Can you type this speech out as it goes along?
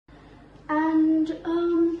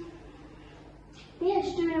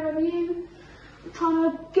you. I'm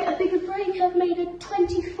trying to get a bigger break. I've made a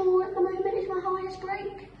 24 at the moment, it's my highest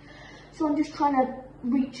break. So I'm just trying to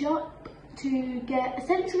reach up to get a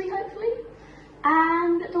century hopefully.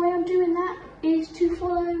 And the way I'm doing that is to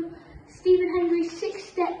follow Stephen Hendry's 6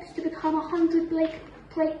 steps to become a 100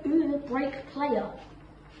 break player.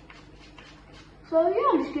 So yeah,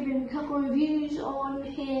 I'm just giving a couple of reviews on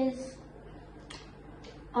his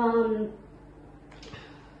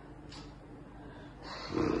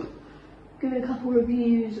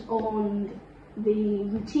the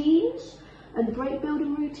routines and the break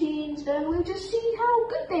building routines, and we'll just see how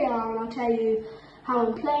good they are, and I'll tell you how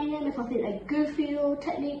I'm playing them, if I think they're good for your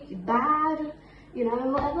technique, bad, you know,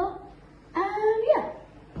 whatever. And yeah,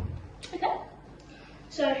 okay.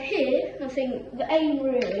 So here, I think the aim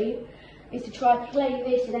really is to try to play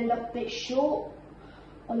this and end up a bit short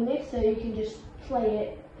on this, so you can just play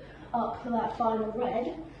it up for that final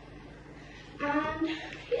red. And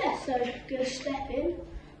yeah, so I'm going to step in,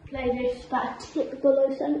 play this that tip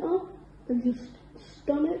below centre, and just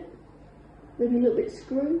stun it, maybe a little bit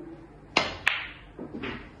screw.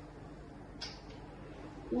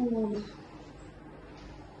 Ooh.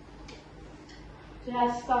 So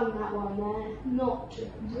I spun that one there, not a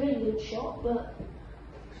brilliant shot, but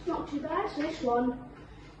it's not too bad. So this one,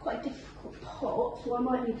 quite a difficult pot, so I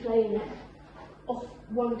might be playing it off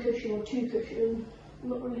 1 cushion or 2 cushions. I'm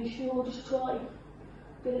not really sure, I'll just try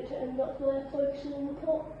get it to end up there, focusing on the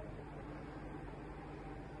pot.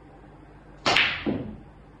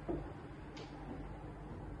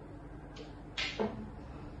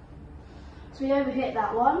 So we overhit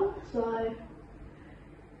that one, so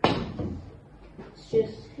let's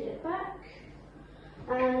just hit it back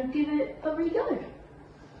and give it a re-go.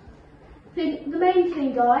 The main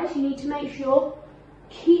thing, guys, you need to make sure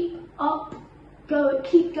keep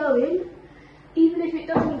going, even if it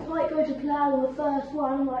doesn't quite go to plan on the first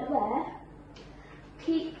one like there.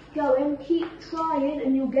 Keep going, keep trying,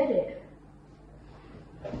 and you'll get it.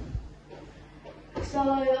 So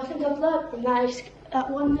I think I've learned from that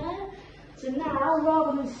one there. So now,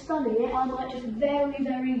 rather than stunning it, I might just very,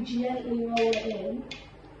 very gently roll it in.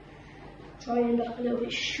 Try and end up a little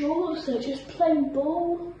bit short, so just plain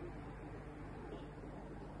ball.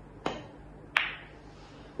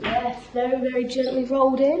 Yes, very, very gently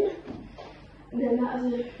rolled in. And then that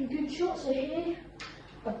was a good shot. So here,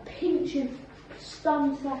 a pinch of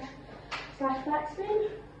stun slash backspin.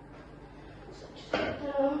 So just get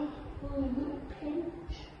down, a little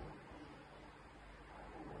pinch.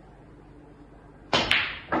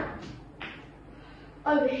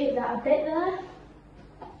 Overhit that a bit there.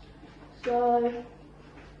 So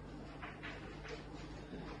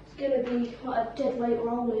it's going to be quite a dead weight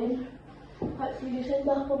rolling. Hopefully just end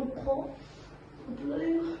up on the pot of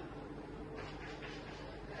blue.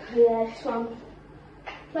 Yeah, this one,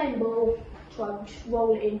 plain ball, try and just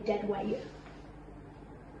roll it in dead weight.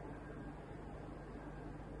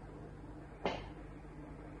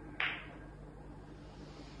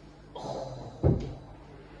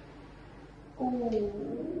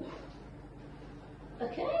 Ooh.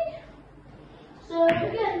 Okay, so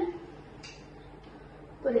again,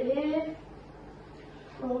 put it here,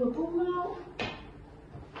 roll the ball out.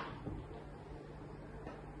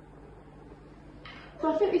 So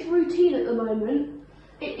I think this routine at the moment,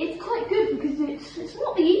 it's quite good because it's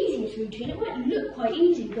not the easiest routine. It might look quite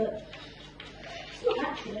easy, but it's not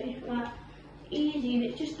actually that easy, and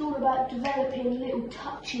it's just all about developing little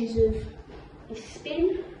touches of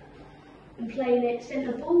spin and playing it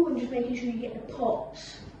centre ball and just making sure you get the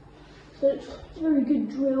pots. So it's a very good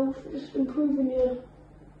drill for just improving your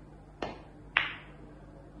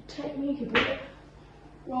technique a bit.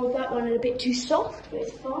 Rolled that one in a bit too soft, but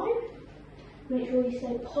it's fine. Make sure you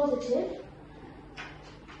stay positive.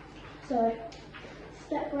 So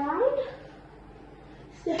step round,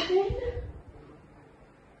 step in,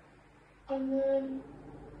 and then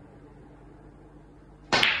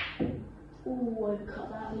overcut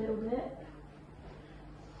that a little bit.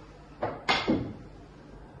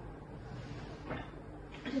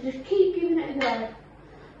 So just keep giving it a go.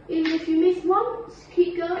 Even if you miss once,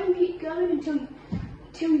 keep going until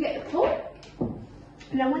you get the pot.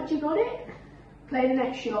 And then once you've got it, play the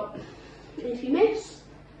next shot. And if you miss,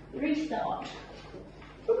 restart.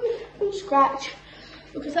 From scratch,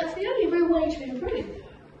 because that's the only real way to improve.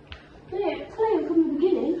 Playing from the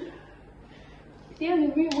beginning is the only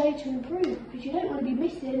real way to improve, because you don't want to be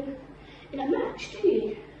missing in a match, do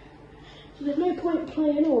you? So there's no point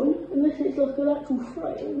playing on unless it's like an actual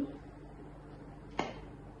frame.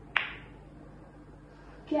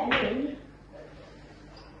 Get in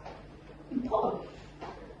and put 'em.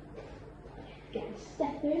 Get a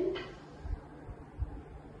step in.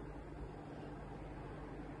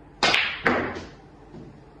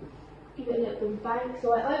 little bank.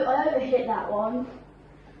 So I overhit that one.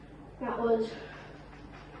 That was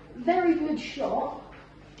a very good shot.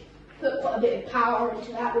 Put quite a bit of power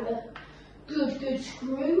into that with a good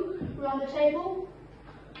screw around the table.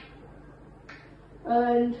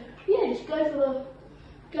 And yeah, just go for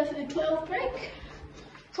the 12 break.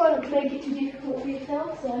 Try not to make it too difficult for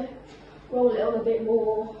yourself, so roll it on a bit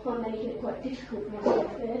more. I'm making it quite difficult for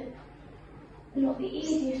myself here. Not the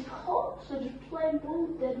easiest pot, so just plain ball,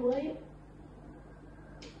 dead weight.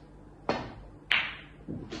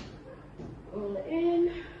 Roll it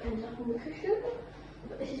in, ends up on the cushion.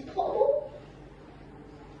 But this is potable.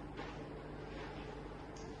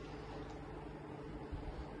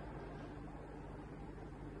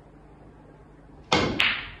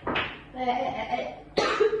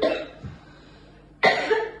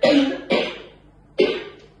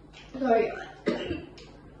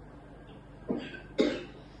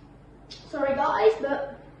 Sorry guys,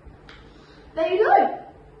 but there you go.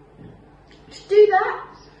 Just do that.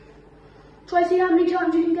 Try to see how many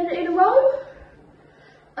times you can get it in a row.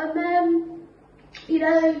 And then, you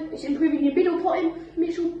know, it's improving your middle pocket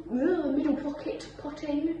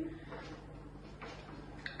potting.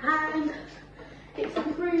 And it's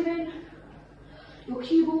improving your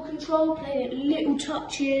cue ball control, playing at little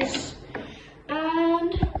touches.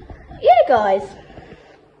 And yeah guys,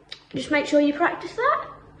 just make sure you practice that.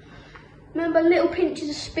 Remember, little pinches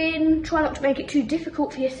of spin, try not to make it too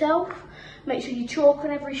difficult for yourself. Make sure you chalk on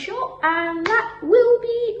every shot, and that will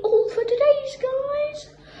be all for today's guys.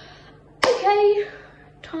 Okay,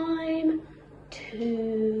 time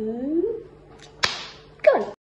to go.